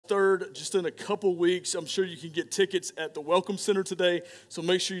3rd, just in a couple weeks. I'm sure you can get tickets at the Welcome Center today, so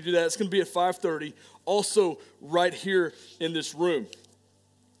make sure you do that. It's going to be at 5:30, also right here in this room.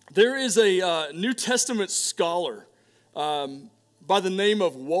 There is a New Testament scholar by the name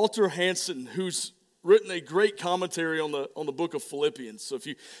of Walter Hansen who's written a great commentary on the book of Philippians. So if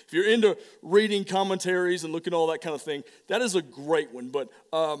you're into reading commentaries and looking at all that kind of thing, that is a great one. But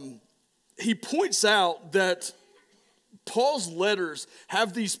he points out that Paul's letters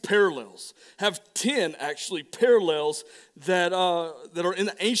have these parallels, have 10 actually parallels that are in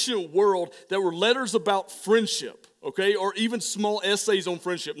the ancient world that were letters about friendship, okay, or even small essays on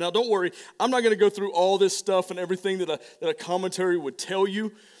friendship. Now, don't worry, I'm not going to go through all this stuff and everything that a commentary would tell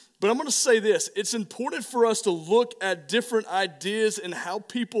you. But I'm going to say this, it's important for us to look at different ideas and how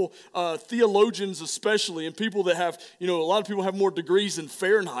people, theologians especially, and people that have, a lot of people have more degrees in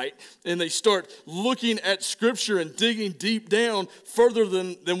Fahrenheit, and they start looking at Scripture and digging deep down further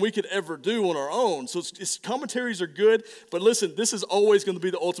than we could ever do on our own. So commentaries are good, but listen, this is always going to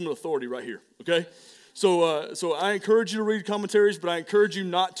be the ultimate authority right here, okay? So I encourage you to read commentaries, but I encourage you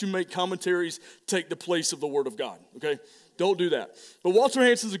not to make commentaries take the place of the Word of God, okay? Don't do that. But Walter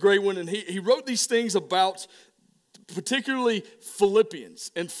Hansen's a great one, and he wrote these things about particularly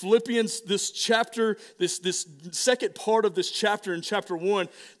Philippians. And Philippians, this chapter, this second part of this chapter in chapter 1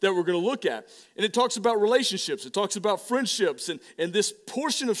 that we're going to look at. And it talks about relationships. It talks about friendships. And this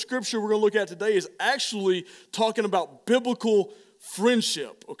portion of Scripture we're going to look at today is actually talking about biblical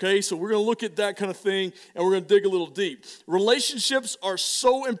friendship, okay? So we're going to look at that kind of thing, and we're going to dig a little deep. Relationships are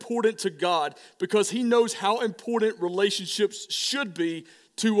so important to God because He knows how important relationships should be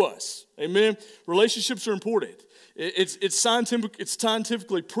to us. Amen? Relationships are important. It's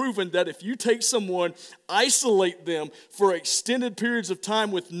scientifically proven that if you take someone, isolate them for extended periods of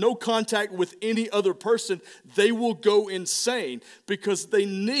time with no contact with any other person, they will go insane because they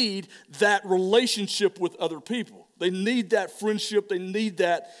need that relationship with other people. They need that friendship. They need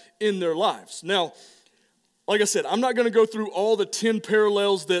that in their lives. Now, like I said, I'm not going to go through all the 10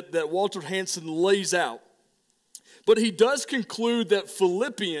 parallels that Walter Hansen lays out. But he does conclude that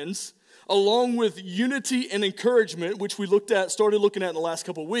Philippians, along with unity and encouragement, which we started looking at in the last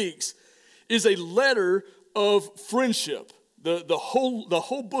couple of weeks, is a letter of friendship. The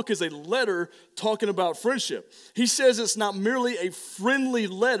whole book is a letter talking about friendship. He says it's not merely a friendly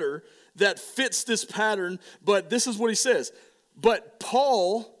letter that fits this pattern, but this is what he says. But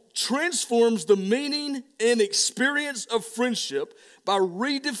Paul transforms the meaning and experience of friendship by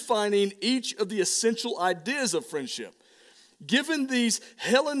redefining each of the essential ideas of friendship. Given these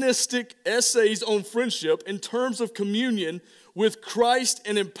Hellenistic essays on friendship in terms of communion with Christ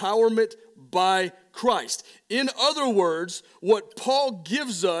and empowerment by Christ. In other words, what Paul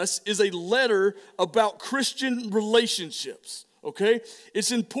gives us is a letter about Christian relationships. Okay?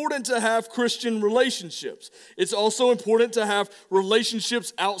 It's important to have Christian relationships. It's also important to have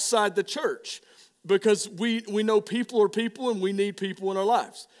relationships outside the church because we know people are people and we need people in our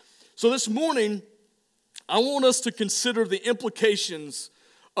lives. So this morning, I want us to consider the implications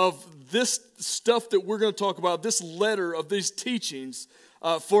of this stuff that we're going to talk about, this letter of these teachings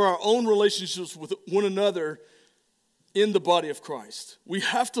for our own relationships with one another in the body of Christ. We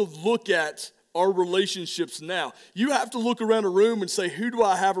have to look at our relationships now. You have to look around a room and say, who do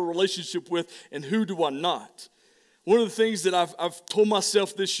I have a relationship with and who do I not? One of the things that I've told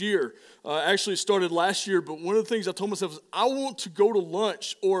myself this year, actually started last year, but one of the things I told myself is I want to go to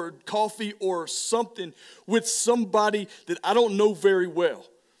lunch or coffee or something with somebody that I don't know very well.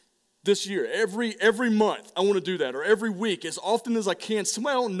 This year, every month, I want to do that, or every week, as often as I can,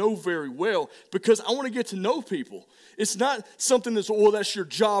 somebody I don't know very well, because I want to get to know people. It's not something that's, well, that's your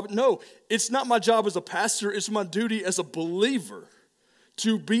job. No, it's not my job as a pastor. It's my duty as a believer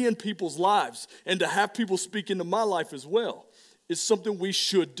to be in people's lives and to have people speak into my life as well. It's something we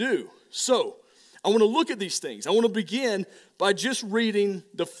should do. So, I want to look at these things. I want to begin by just reading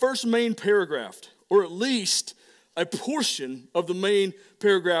the first main paragraph, or at least a portion of the main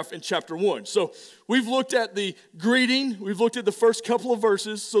paragraph in chapter 1. So we've looked at the greeting. We've looked at the first couple of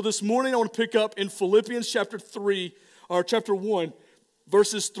verses. So this morning I want to pick up in Philippians chapter 1,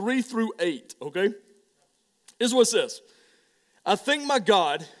 verses 3 through 8, okay? Here's what it says. I thank my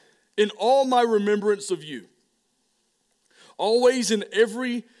God in all my remembrance of you, always in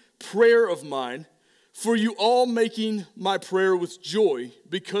every prayer of mine, for you all making my prayer with joy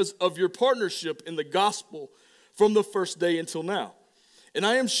because of your partnership in the gospel from the first day until now. And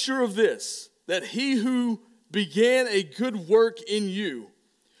I am sure of this, that he who began a good work in you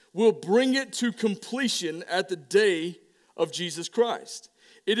will bring it to completion at the day of Jesus Christ.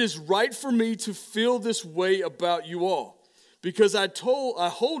 It is right for me to feel this way about you all, because I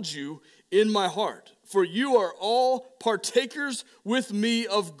hold you in my heart. For you are all partakers with me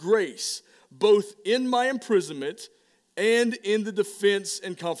of grace, both in my imprisonment and in the defense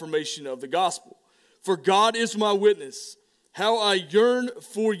and confirmation of the gospel. For God is my witness, how I yearn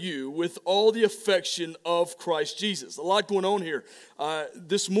for you with all the affection of Christ Jesus. A lot going on here.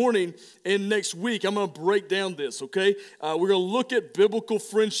 This morning and next week, I'm going to break down this, okay? We're going to look at biblical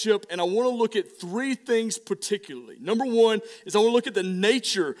friendship, and I want to look at three things particularly. Number one is I want to look at the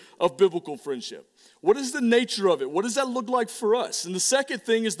nature of biblical friendship. What is the nature of it? What does that look like for us? And the second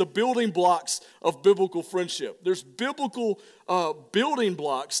thing is the building blocks of biblical friendship. There's biblical building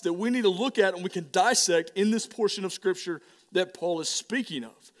blocks that we need to look at and we can dissect in this portion of Scripture that Paul is speaking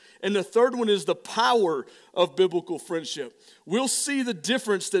of. And the third one is the power of biblical friendship. We'll see the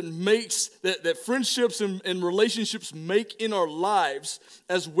difference that friendships and relationships make in our lives,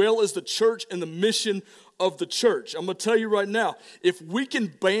 as well as the church and the mission of the church. I'm going to tell you right now, if we can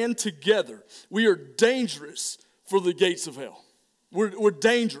band together, we are dangerous for the gates of hell. We're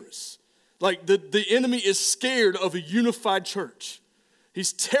dangerous. Like the enemy is scared of a unified church.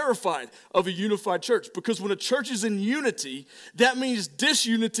 He's terrified of a unified church, because when a church is in unity, that means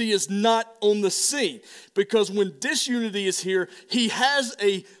disunity is not on the scene. Because when disunity is here, he has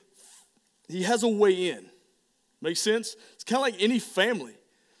a way in. Make sense? It's kind of like any family.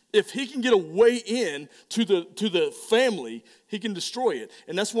 If he can get a way in to the family, he can destroy it.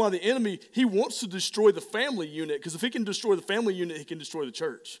 And that's why the enemy, he wants to destroy the family unit, because if he can destroy the family unit, he can destroy the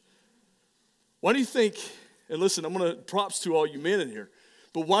church. Why do you think, and listen, I'm going to props to all you men in here,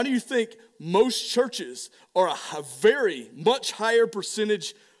 but why do you think most churches are a very much higher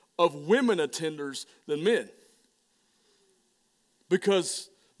percentage of women attenders than men? Because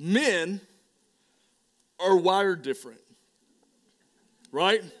men are wired different,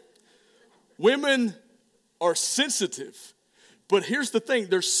 right? Women are sensitive, but here's the thing,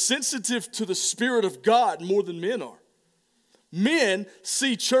 they're sensitive to the Spirit of God more than men are. Men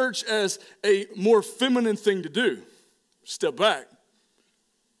see church as a more feminine thing to do. Step back.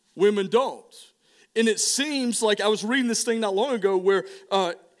 Women don't. And it seems like, I was reading this thing not long ago where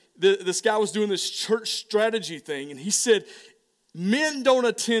this guy was doing this church strategy thing, and he said men don't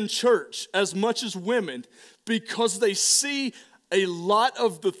attend church as much as women because they see a lot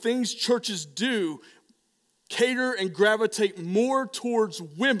of the things churches do cater and gravitate more towards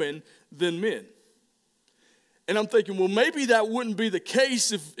women than men. And I'm thinking, well, maybe that wouldn't be the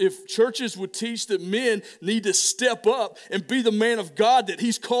case if churches would teach that men need to step up and be the man of God that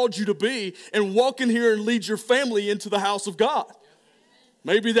he's called you to be and walk in here and lead your family into the house of God.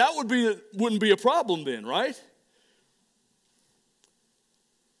 Maybe that wouldn't be a problem then, right?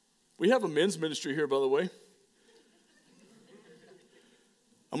 We have a men's ministry here, by the way.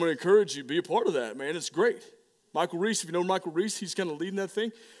 I'm going to encourage you, be a part of that, man. It's great. Michael Reese, if you know Michael Reese, he's kind of leading that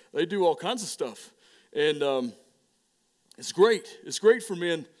thing. They do all kinds of stuff. And it's great. It's great for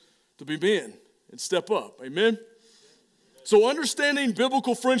men to be men and step up. Amen? So understanding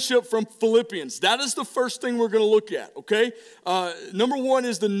biblical friendship from Philippians. That is the first thing we're going to look at, okay? Number one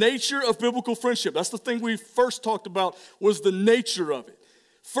is the nature of biblical friendship. That's the thing we first talked about, was the nature of it.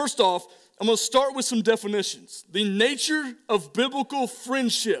 First off, I'm going to start with some definitions. The nature of biblical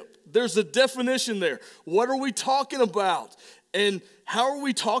friendship. There's a definition there. What are we talking about? And how are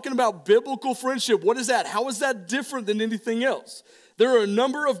we talking about biblical friendship? What is that? How is that different than anything else? There are a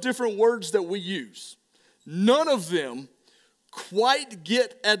number of different words that we use. None of them quite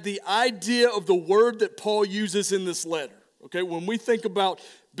get at the idea of the word that Paul uses in this letter. Okay, when we think about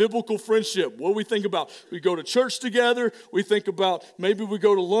biblical friendship, what do we think about? We go to church together. We think about maybe we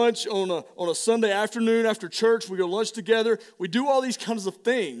go to lunch on a Sunday afternoon after church. We go to lunch together. We do all these kinds of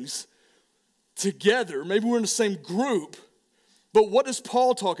things together. Maybe we're in the same group. But what is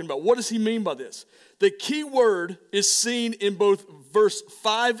Paul talking about? What does he mean by this? The key word is seen in both verse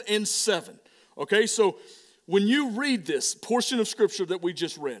 5 and 7. Okay, so when you read this portion of Scripture that we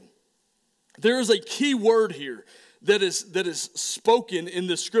just read, there is a key word here that is spoken in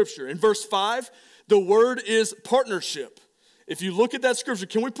this Scripture. In verse 5, the word is partnership. If you look at that Scripture,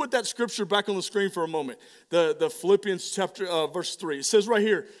 can we put that Scripture back on the screen for a moment? The Philippians chapter, verse 3. It says right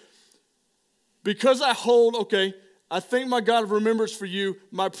here, because I hold, okay, I thank my God of remembrance for you,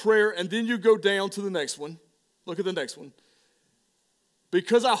 my prayer, and then you go down to the next one. Look at the next one.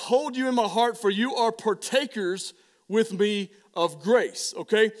 Because I hold you in my heart, for you are partakers with me of grace,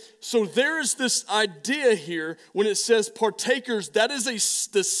 okay? So there is this idea here when it says partakers, that is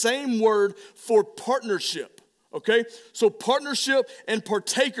the same word for partnership, okay? So partnership and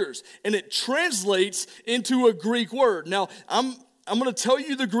partakers, and it translates into a Greek word. Now, I'm going to tell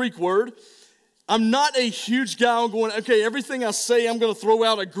you the Greek word. I'm not a huge guy on going, okay, everything I say, I'm going to throw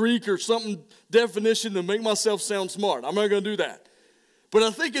out a Greek or something definition to make myself sound smart. I'm not going to do that. But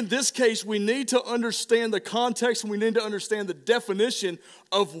I think in this case, we need to understand the context and we need to understand the definition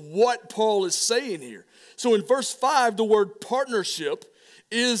of what Paul is saying here. So in verse 5, the word partnership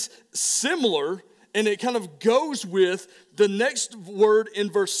is similar, and it kind of goes with the next word in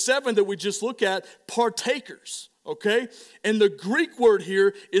verse 7 that we just looked at, partakers, okay? And the Greek word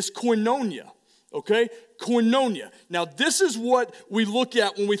here is koinonia, okay? Koinonia. Now, this is what we look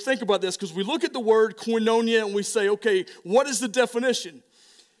at when we think about this, because we look at the word koinonia and we say, okay, what is the definition?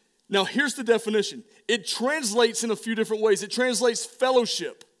 Now, here's the definition. It translates in a few different ways. It translates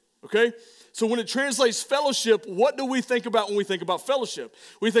fellowship, okay? So when it translates fellowship, what do we think about when we think about fellowship?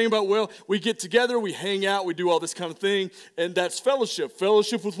 We think about, well, we get together, we hang out, we do all this kind of thing, and that's fellowship.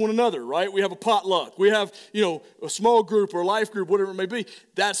 Fellowship with one another, right? We have a potluck. We have, a small group or a life group, whatever it may be.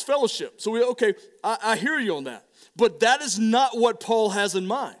 That's fellowship. So, I hear you on that. But that is not what Paul has in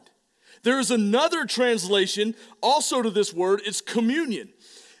mind. There is another translation also to this word. It's communion.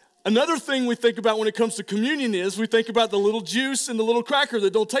 Another thing we think about when it comes to communion is we think about the little juice and the little cracker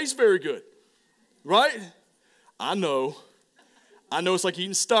that don't taste very good. Right? I know it's like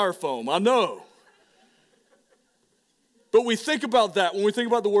eating styrofoam. I know. But we think about that. When we think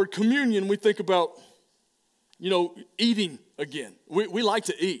about the word communion, we think about, eating again. We like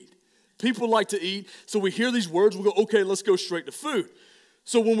to eat. People like to eat. So we hear these words, we go, okay, let's go straight to food.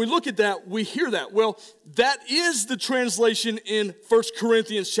 So when we look at that, we hear that. Well, that is the translation in 1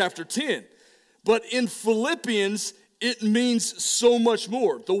 Corinthians chapter 10. But in Philippians, it means so much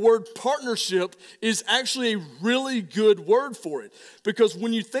more. The word partnership is actually a really good word for it. Because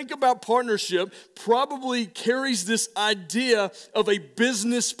when you think about partnership, probably carries this idea of a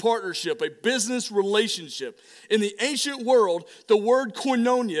business partnership, a business relationship. In the ancient world, the word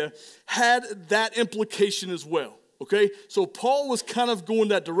koinonia had that implication as well. Okay? So Paul was kind of going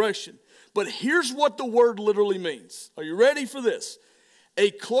that direction. But here's what the word literally means. Are you ready for this?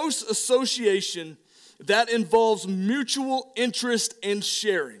 A close association that involves mutual interest and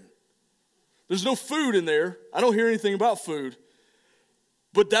sharing. There's no food in there. I don't hear anything about food.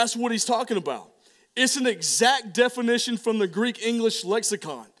 But that's what he's talking about. It's an exact definition from the Greek English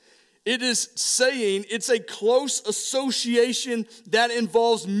lexicon. It is saying it's a close association that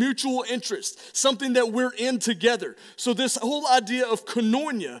involves mutual interest, something that we're in together. So this whole idea of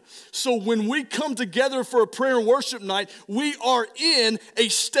koinonia, so when we come together for a prayer and worship night, we are in a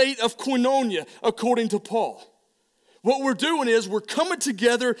state of koinonia, according to Paul. What we're doing is we're coming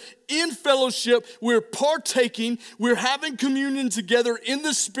together in fellowship, we're partaking, we're having communion together in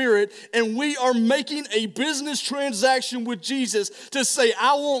the Spirit, and we are making a business transaction with Jesus to say,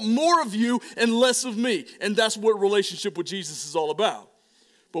 I want more of you and less of me. And that's what relationship with Jesus is all about.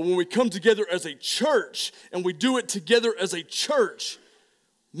 But when we come together as a church, and we do it together as a church,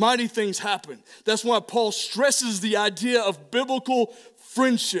 mighty things happen. That's why Paul stresses the idea of biblical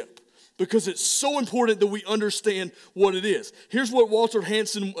friendship, because it's so important that we understand what it is. Here's what Walter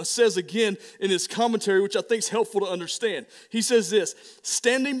Hansen says again in his commentary, which I think is helpful to understand. He says this: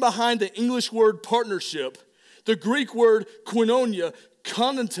 standing behind the English word partnership, the Greek word koinonia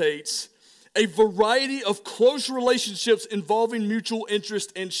connotates a variety of close relationships involving mutual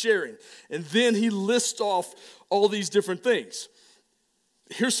interest and sharing. And then he lists off all these different things.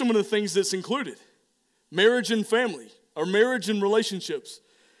 Here's some of the things that's included: marriage and family, or marriage and relationships,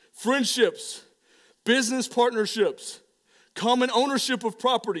 friendships, business partnerships, common ownership of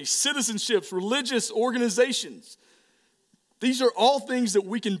property, citizenships, religious organizations. These are all things that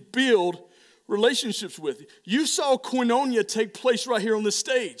we can build relationships with. You saw koinonia take place right here on the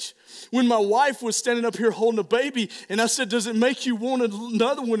stage. When my wife was standing up here holding a baby, and I said, does it make you want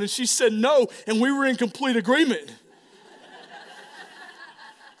another one? And she said no, and we were in complete agreement.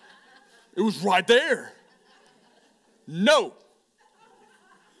 It was right there. No.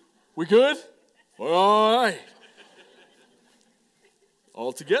 We good? All right.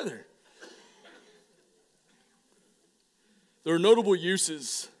 All together. There are notable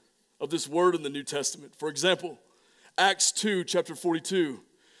uses of this word in the New Testament. For example, Acts 2, chapter 42.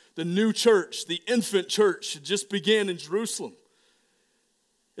 The new church, the infant church, just began in Jerusalem.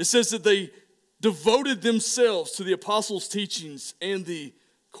 It says that they devoted themselves to the apostles' teachings and the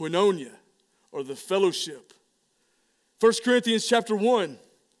koinonia, or the fellowship. 1 Corinthians chapter 1.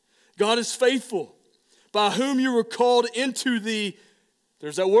 God is faithful, by whom you were called into the,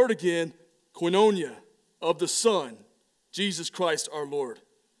 there's that word again, koinonia of the Son, Jesus Christ our Lord.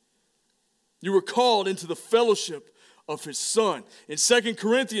 You were called into the fellowship of his Son. In 2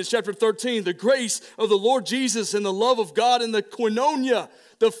 Corinthians chapter 13, the grace of the Lord Jesus and the love of God and the koinonia,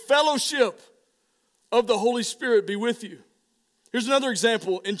 the fellowship of the Holy Spirit be with you. Here's another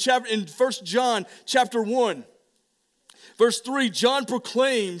example in 1 John chapter 1. Verse 3, John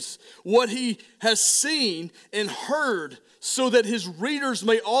proclaims what he has seen and heard so that his readers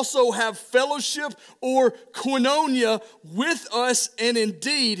may also have fellowship or koinonia with us. And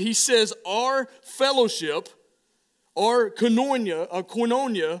indeed, he says our fellowship, our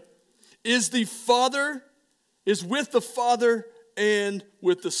koinonia is with the Father and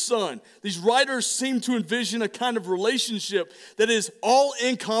with the Son. These writers seem to envision a kind of relationship that is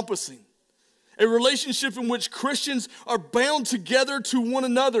all-encompassing. A relationship in which Christians are bound together to one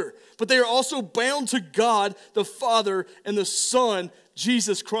another, but they are also bound to God, the Father, and the Son,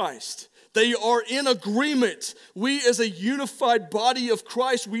 Jesus Christ. They are in agreement. We as a unified body of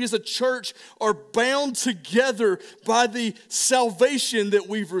Christ, we as a church are bound together by the salvation that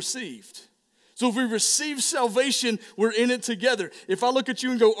we've received. So if we receive salvation, we're in it together. If I look at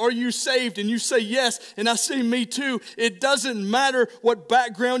you and go, are you saved? And you say yes, and I say me too. It doesn't matter what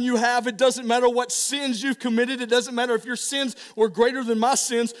background you have. It doesn't matter what sins you've committed. It doesn't matter if your sins were greater than my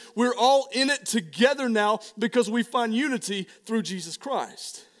sins. We're all in it together now because we find unity through Jesus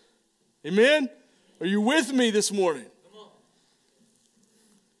Christ. Amen? Are you with me this morning?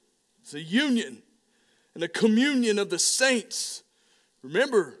 It's a union and a communion of the saints.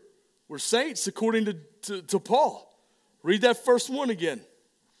 Remember, we're saints according to Paul. Read that first one again.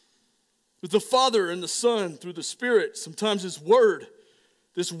 With the Father and the Son through the Spirit. Sometimes this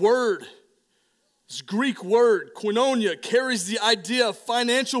Greek word, koinonia, carries the idea of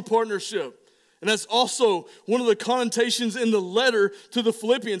financial partnership. And that's also one of the connotations in the letter to the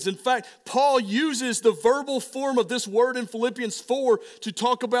Philippians. In fact, Paul uses the verbal form of this word in Philippians 4 to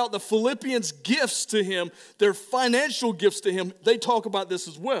talk about the Philippians' gifts to him, their financial gifts to him. They talk about this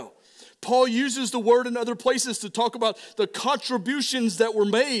as well. Paul uses the word in other places to talk about the contributions that were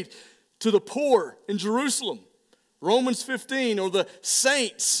made to the poor in Jerusalem. Romans 15, or the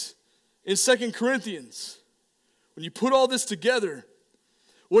saints in 2 Corinthians. When you put all this together,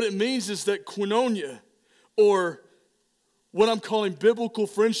 what it means is that koinonia, or what I'm calling biblical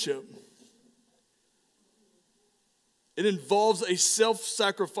friendship, it involves a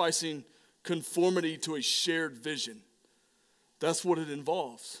self-sacrificing conformity to a shared vision. That's what it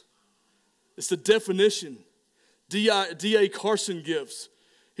involves. It's the definition D.A. Carson gives.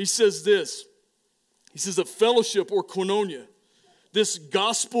 He says this. He says a fellowship or koinonia, this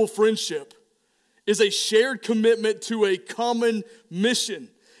gospel friendship, is a shared commitment to a common mission.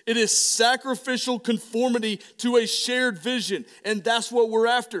 It is sacrificial conformity to a shared vision, and that's what we're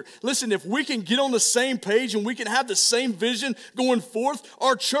after. Listen, if we can get on the same page and we can have the same vision going forth,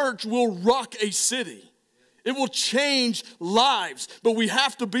 our church will rock a city. It will change lives, but we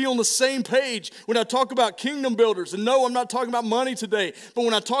have to be on the same page. When I talk about kingdom builders, and no, I'm not talking about money today, but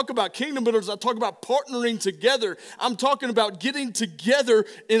when I talk about kingdom builders, I talk about partnering together. I'm talking about getting together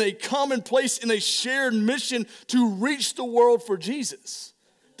in a common place, in a shared mission to reach the world for Jesus.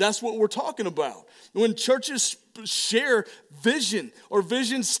 That's what we're talking about. When churches share vision or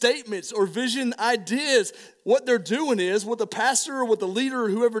vision statements or vision ideas, what they're doing is, what the pastor or what the leader or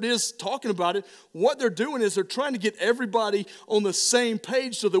whoever it is talking about it, what they're doing is they're trying to get everybody on the same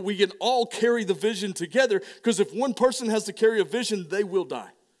page so that we can all carry the vision together. Because if one person has to carry a vision, they will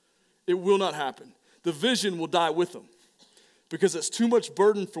die. It will not happen. The vision will die with them because it's too much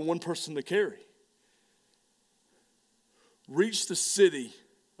burden for one person to carry. Reach the city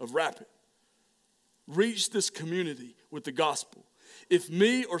of Rapid. Reach this community with the gospel. If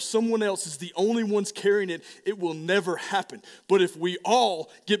me or someone else is the only ones carrying it, it will never happen. But if we all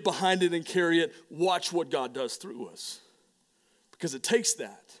get behind it and carry it, watch what God does through us. Because it takes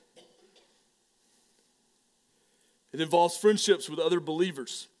that. It involves friendships with other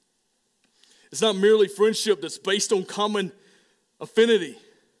believers. It's not merely friendship that's based on common affinity.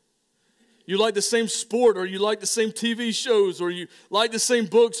 You like the same sport, or you like the same TV shows, or you like the same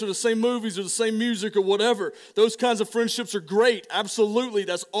books or the same movies or the same music or whatever. Those kinds of friendships are great. Absolutely,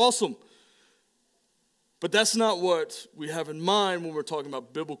 that's awesome. But that's not what we have in mind when we're talking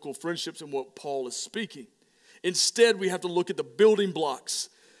about biblical friendships and what Paul is speaking. Instead, we have to look at the building blocks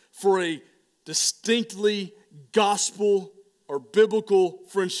for a distinctly gospel or biblical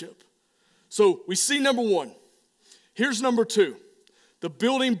friendship. So we see number one. Here's number two. The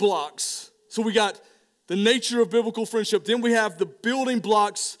building blocks. So we got the nature of biblical friendship. Then we have the building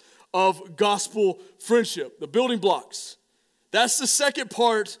blocks of gospel friendship. The building blocks. That's the second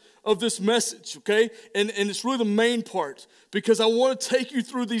part of this message, okay? And it's really the main part because I want to take you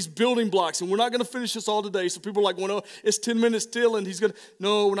through these building blocks. And we're not going to finish this all today. So people are like, well, no, it's 10 minutes still and he's going to.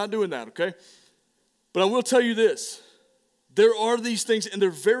 No, we're not doing that, okay? But I will tell you this. there are these things, and they're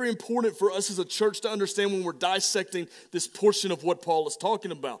very important for us as a church to understand when we're dissecting this portion of what Paul is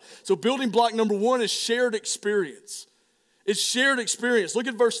talking about. So building block number 1 is shared experience. It's shared experience. Look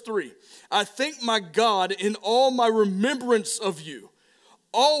at verse 3. I thank my God in all my remembrance of you,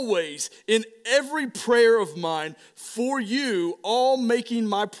 always in every prayer of mine for you, all making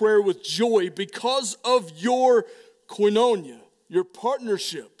my prayer with joy because of your koinonia, your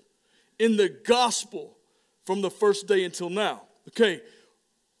partnership in the gospel from the first day until now. Okay,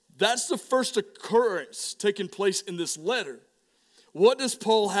 that's the first occurrence taking place in this letter. What does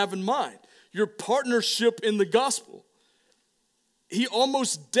Paul have in mind? Your partnership in the gospel. He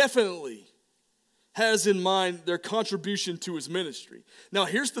almost definitely has in mind their contribution to his ministry. Now,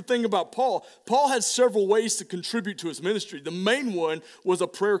 here's the thing about Paul. Paul had several ways to contribute to his ministry. The main one was a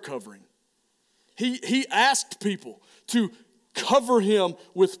prayer covering. He asked people to cover him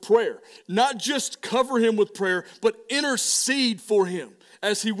with prayer. Not just cover him with prayer, but intercede for him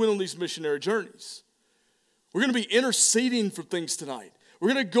as he went on these missionary journeys. We're going to be interceding for things tonight.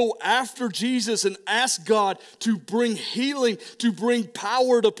 We're going to go after Jesus and ask God to bring healing, to bring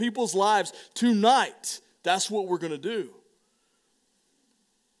power to people's lives tonight. That's what we're going to do.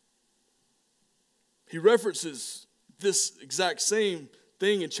 He references this exact same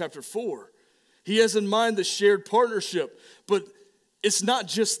thing in chapter 4. He has in mind the shared partnership, but it's not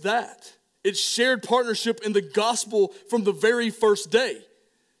just that. It's shared partnership in the gospel from the very first day.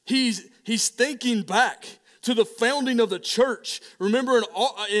 He's thinking back to the founding of the church. Remember,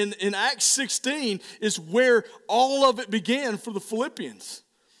 in Acts 16 is where all of it began for the Philippians.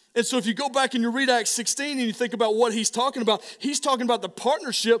 And so if you go back and you read Acts 16 and you think about what he's talking about the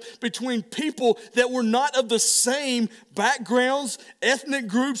partnership between people that were not of the same backgrounds, ethnic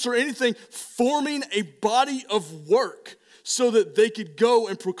groups, or anything, forming a body of work so that they could go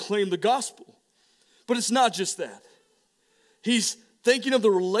and proclaim the gospel. But it's not just that. He's thinking of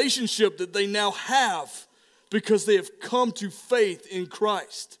the relationship that they now have because they have come to faith in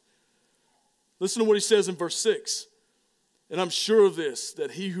Christ. Listen to what he says in verse 6. And I'm sure of this,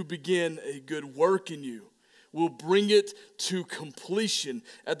 that he who began a good work in you will bring it to completion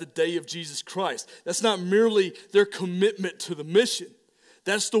at the day of Jesus Christ. That's not merely their commitment to the mission.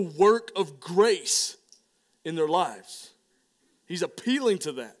 That's the work of grace in their lives. He's appealing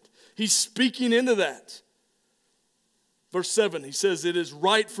to that. He's speaking into that. Verse 7, he says, it is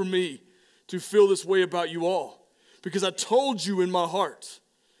right for me to feel this way about you all, because I told you in my heart,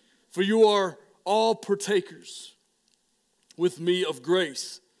 for you are all partakers with me of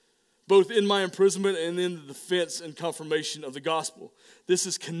grace, both in my imprisonment and in the defense and confirmation of the gospel. This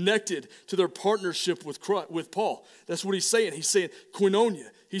is connected to their partnership with Paul. That's what he's saying. He's saying koinonia.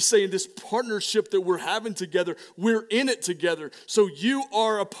 He's saying this partnership that we're having together, we're in it together. So you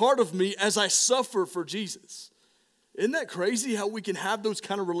are a part of me as I suffer for Jesus. Isn't that crazy how we can have those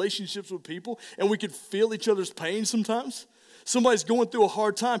kind of relationships with people and we can feel each other's pain sometimes? Somebody's going through a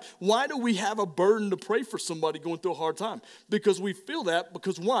hard time. Why do we have a burden to pray for somebody going through a hard time? Because we feel that.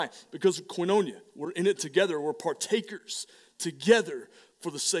 Because why? Because of koinonia. We're in it together. We're partakers together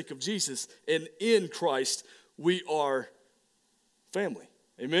for the sake of Jesus. And in Christ, we are family.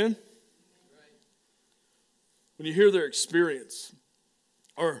 Amen? When you hear their experience,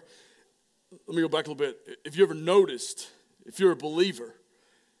 or let me go back a little bit. If you ever noticed, if you're a believer,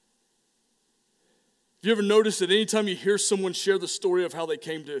 have you ever noticed that anytime you hear someone share the story of how they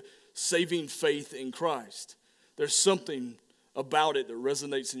came to saving faith in Christ, there's something about it that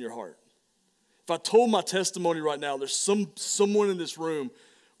resonates in your heart? If I told my testimony right now, there's someone in this room,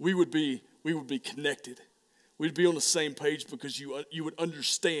 we would be connected. We'd be on the same page because you would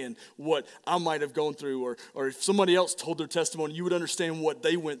understand what I might have gone through, or if somebody else told their testimony, you would understand what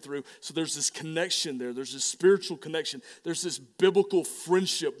they went through. So there's this connection there. There's this spiritual connection. There's this biblical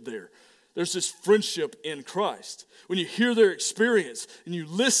friendship there. There's this friendship in Christ. When you hear their experience and you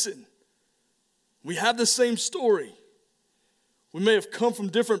listen, we have the same story. We may have come from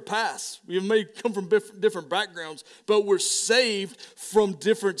different paths. We may come from different backgrounds, but we're saved from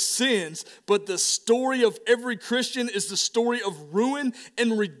different sins. But the story of every Christian is the story of ruin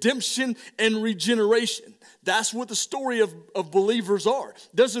and redemption and regeneration. That's what the story of believers are.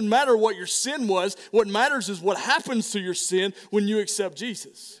 Doesn't matter what your sin was. What matters is what happens to your sin when you accept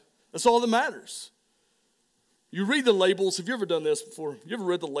Jesus. That's all that matters. You read the labels. Have you ever done this before? Have you ever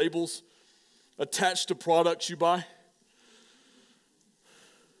read the labels attached to products you buy?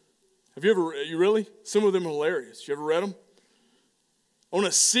 Have you ever, you really? Some of them are hilarious. You ever read them? On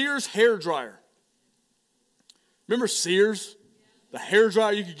a Sears hairdryer. Remember Sears? The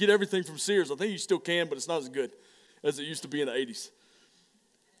hairdryer, you could get everything from Sears. I think you still can, but it's not as good as it used to be in the 80s.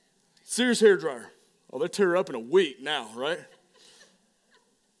 Sears hairdryer. Oh, they'll tear up in a week now, right?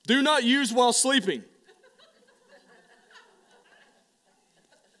 Do not use while sleeping.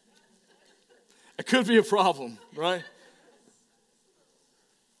 It could be a problem, right?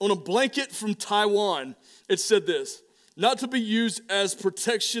 On a blanket from Taiwan, it said this: not to be used as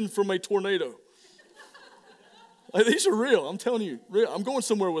protection from a tornado. Like, these are real. I'm telling you, real. I'm going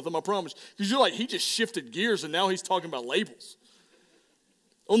somewhere with them, I promise. Because you're like, he just shifted gears and now he's talking about labels.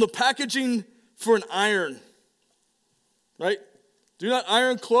 On the packaging for an iron, right? Do not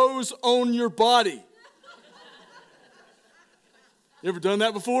iron clothes on your body. You ever done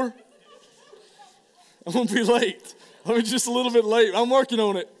that before? I'm going to be late. I'm just a little bit late. I'm working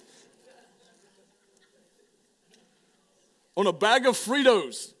on it. On a bag of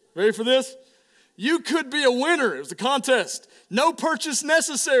Fritos. Ready for this? You could be a winner. It was a contest. No purchase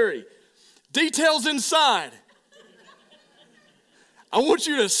necessary. Details inside. I want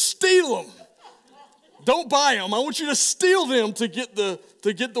you to steal them. Don't buy them. I want you to steal them to get the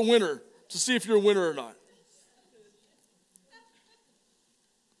winner, to see if you're a winner or not.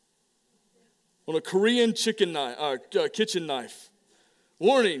 On a Korean kitchen knife.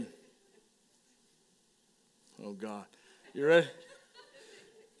 Warning. Oh, God. You ready?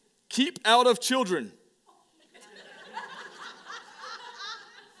 Keep out of children.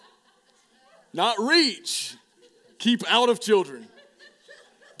 Not reach. Keep out of children.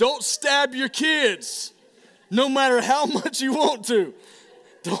 Don't stab your kids, no matter how much you want to.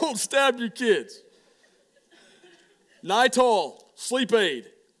 Don't stab your kids. Nitol, sleep aid.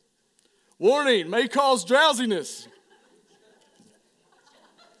 Warning, may cause drowsiness.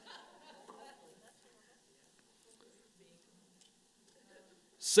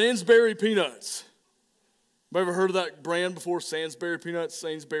 Sainsbury peanuts. Have you ever heard of that brand before? Sainsbury peanuts,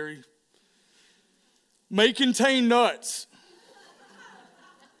 Sainsbury. May contain nuts.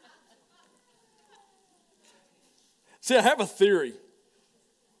 See, I have a theory.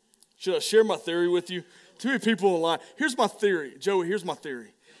 Should I share my theory with you? Too many people online. Here's my theory. Joey, here's my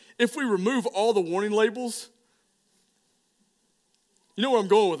theory. If we remove all the warning labels, you know where I'm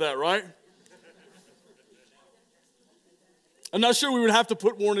going with that, right? I'm not sure we would have to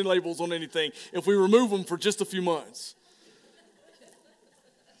put warning labels on anything if we remove them for just a few months.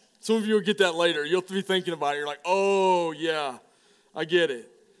 Some of you will get that later. You'll be thinking about it. You're like, oh, yeah, I get it.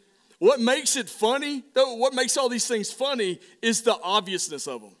 What makes it funny, though, what makes all these things funny is the obviousness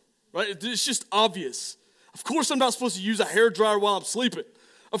of them, right? It's just obvious. Of course I'm not supposed to use a hairdryer while I'm sleeping.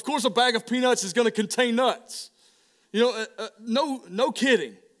 Of course a bag of peanuts is going to contain nuts. You know, no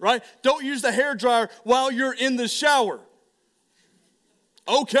kidding, right? Don't use the hairdryer while you're in the shower.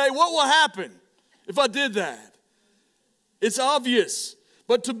 Okay, what will happen if I did that? It's obvious.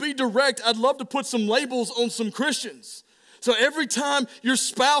 But to be direct, I'd love to put some labels on some Christians. So every time your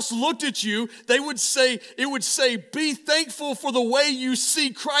spouse looked at you, it would say, be thankful for the way you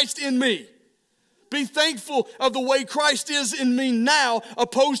see Christ in me. Be thankful of the way Christ is in me now,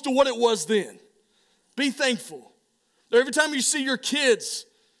 opposed to what it was then. Be thankful. Every time you see your kids,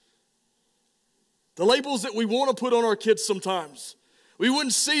 the labels that we want to put on our kids sometimes, we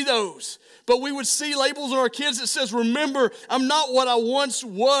wouldn't see those. But we would see labels on our kids that says, remember, I'm not what I once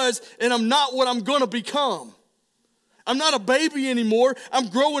was, and I'm not what I'm going to become. I'm not a baby anymore. I'm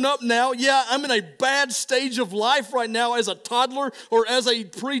growing up now. Yeah, I'm in a bad stage of life right now as a toddler or as a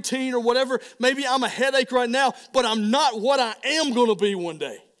preteen or whatever. Maybe I'm a headache right now, but I'm not what I am going to be one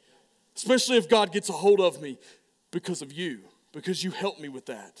day. Especially if God gets a hold of me because of you, because you helped me with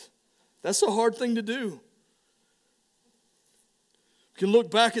that. That's a hard thing to do. We can look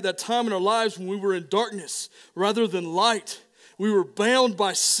back at that time in our lives when we were in darkness rather than light. We were bound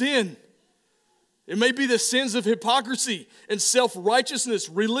by sin. It may be the sins of hypocrisy and self-righteousness,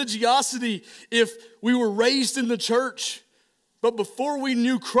 religiosity, if we were raised in the church. But before we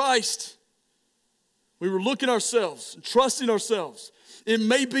knew Christ, we were looking at ourselves and trusting ourselves. It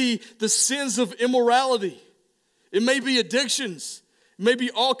may be the sins of immorality. It may be addictions. It may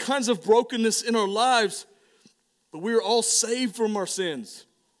be all kinds of brokenness in our lives. But we are all saved from our sins.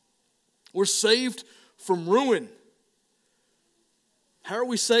 We're saved from ruin. How are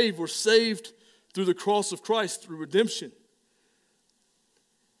we saved? We're saved through the cross of Christ, through redemption.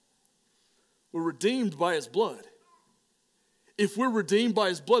 We're redeemed by his blood. If we're redeemed by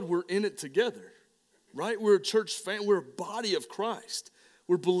his blood, we're in it together, right? We're a church family. We're a body of Christ.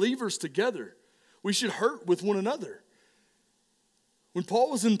 We're believers together. We should hurt with one another. When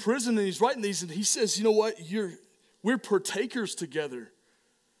Paul was in prison and he's writing these, and he says, you know what? We're partakers together.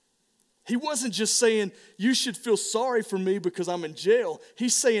 He wasn't just saying, you should feel sorry for me because I'm in jail.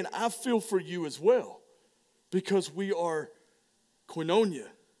 He's saying, I feel for you as well because we are koinonia.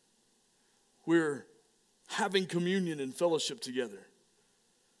 We're having communion and fellowship together.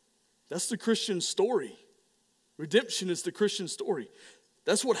 That's the Christian story. Redemption is the Christian story.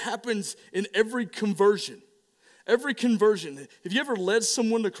 That's what happens in every conversion. Every conversion. Have you ever led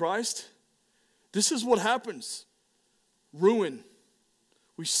someone to Christ? This is what happens. Ruin.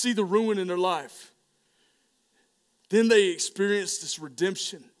 We see the ruin in their life. Then they experience this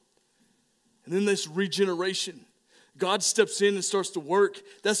redemption. And then this regeneration. God steps in and starts to work.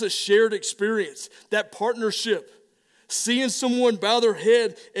 That's a shared experience. That partnership. Seeing someone bow their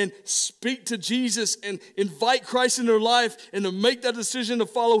head and speak to Jesus and invite Christ in their life and to make that decision to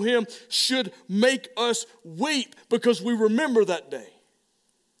follow him should make us weep because we remember that day.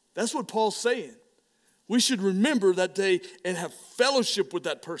 That's what Paul's saying. We should remember that day and have fellowship with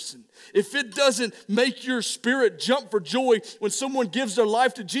that person. If it doesn't make your spirit jump for joy when someone gives their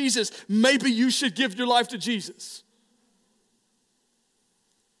life to Jesus, maybe you should give your life to Jesus.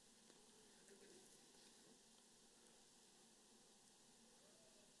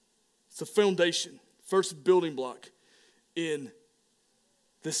 The foundation, first building block in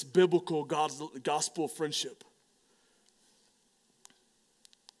this biblical gospel of friendship.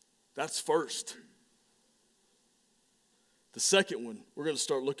 That's first. The second one, we're going to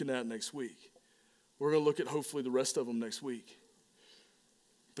start looking at next week. We're going to look at hopefully the rest of them next week.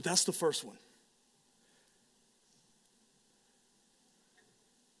 But that's the first one.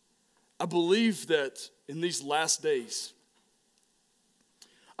 I believe that in these last days,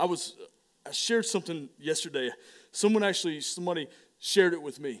 I shared something yesterday. Somebody shared it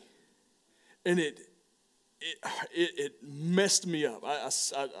with me. And it messed me up. I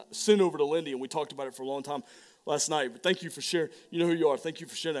sent over to Lindy and we talked about it for a long time last night. But thank you for sharing. You know who you are. Thank you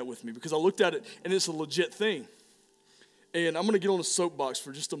for sharing that with me. Because I looked at it and it's a legit thing. And I'm going to get on a soapbox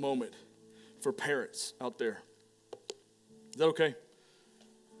for just a moment for parents out there. Is that okay?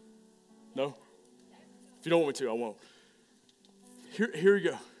 No? If you don't want me to, I won't. Here we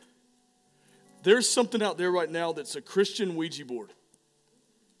go. There's something out there right now that's a Christian Ouija board.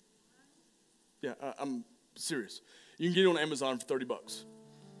 Yeah, I'm serious. You can get it on Amazon for $30.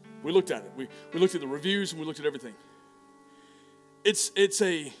 We looked at it. We looked at the reviews and we looked at everything. This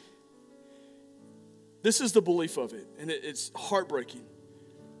is the belief of it, and it's heartbreaking.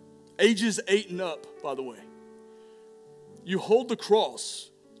 Ages 8 and up, by the way. You hold the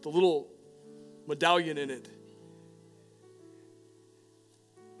cross, the little medallion in it,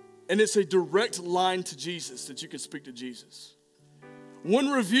 and it's a direct line to Jesus that you can speak to Jesus. One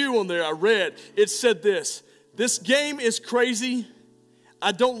review on there I read, it said this game is crazy.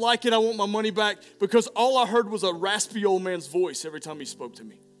 I don't like it. I want my money back because all I heard was a raspy old man's voice every time he spoke to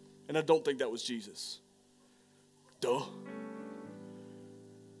me. And I don't think that was Jesus. Duh.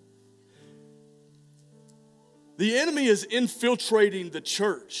 The enemy is infiltrating the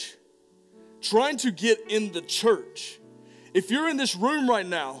church, trying to get in the church. If you're in this room right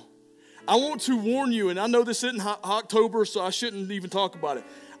now, I want to warn you, and I know this isn't October, so I shouldn't even talk about it.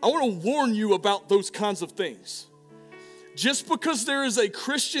 I want to warn you about those kinds of things. Just because there is a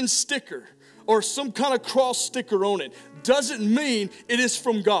Christian sticker or some kind of cross sticker on it doesn't mean it is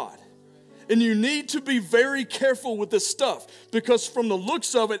from God. And you need to be very careful with this stuff because from the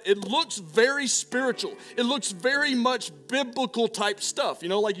looks of it, it looks very spiritual. It looks very much biblical type stuff. You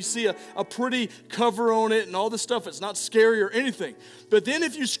know, like you see a pretty cover on it and all this stuff. It's not scary or anything. But then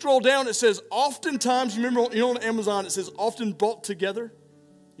if you scroll down, it says oftentimes, you know on Amazon, it says often brought together.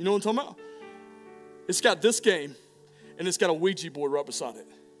 You know what I'm talking about? It's got this game and it's got a Ouija board right beside it.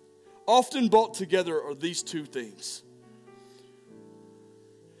 Often brought together are these two things.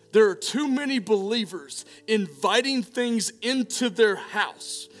 There are too many believers inviting things into their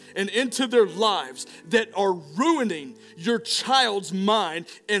house and into their lives that are ruining your child's mind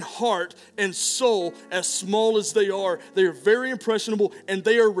and heart and soul as small as they are. They are very impressionable and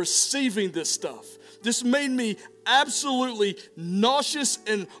they are receiving this stuff. This made me absolutely nauseous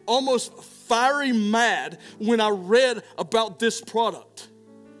and almost fiery mad when I read about this product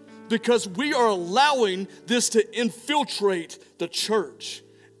because we are allowing this to infiltrate the church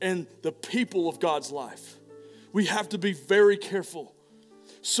and the people of God's life. We have to be very careful.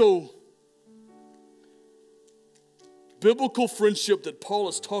 So, biblical friendship that Paul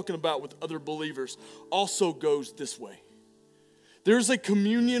is talking about with other believers also goes this way. There's a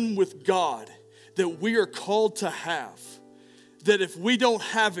communion with God that we are called to have, that if we don't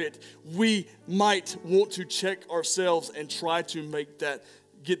have it, we might want to check ourselves and try to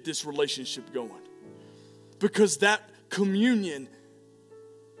get this relationship going. Because that communion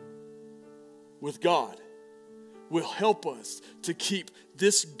with God will help us to keep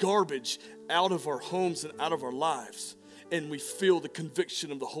this garbage out of our homes and out of our lives. And we feel the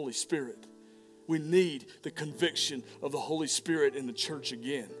conviction of the Holy Spirit. We need the conviction of the Holy Spirit in the church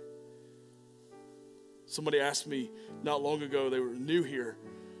again. Somebody asked me not long ago, they were new here.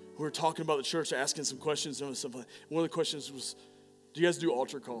 We were talking about the church, asking some questions and stuff like that. One of the questions was, do you guys do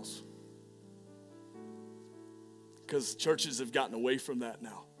altar calls? Because churches have gotten away from that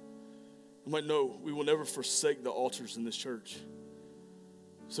now. I'm like, no, we will never forsake the altars in this church.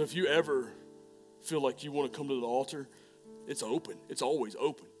 So if you ever feel like you want to come to the altar, it's open. It's always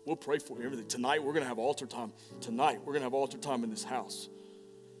open. We'll pray for you, everything. Tonight, we're going to have altar time. Tonight, we're going to have altar time in this house.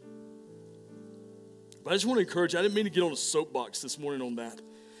 But I just want to encourage you. I didn't mean to get on a soapbox this morning on that.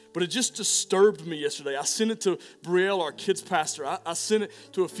 But it just disturbed me yesterday. I sent it to Brielle, our kids pastor. I sent it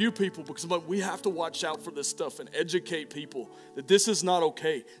to a few people because I'm like, we have to watch out for this stuff and educate people that this is not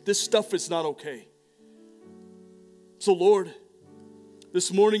okay. This stuff is not okay. So Lord,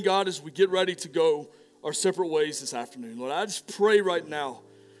 this morning, God, as we get ready to go our separate ways this afternoon, Lord, I just pray right now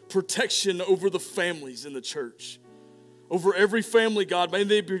protection over the families in the church. Over every family, God, may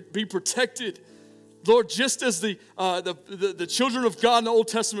they be protected. Lord, just as the children of God in the Old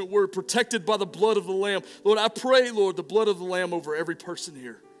Testament were protected by the blood of the Lamb, Lord, I pray, Lord, the blood of the Lamb over every person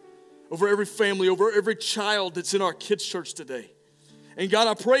here, over every family, over every child that's in our kids' church today. And God,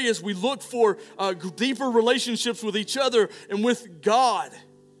 I pray as we look for deeper relationships with each other and with God,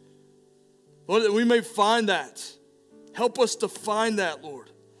 Lord, that we may find that. Help us to find that, Lord.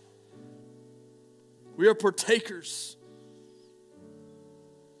 We are partakers.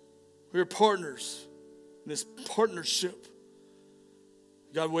 We are partners in this partnership.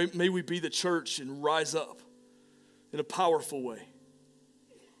 God, may we be the church and rise up in a powerful way.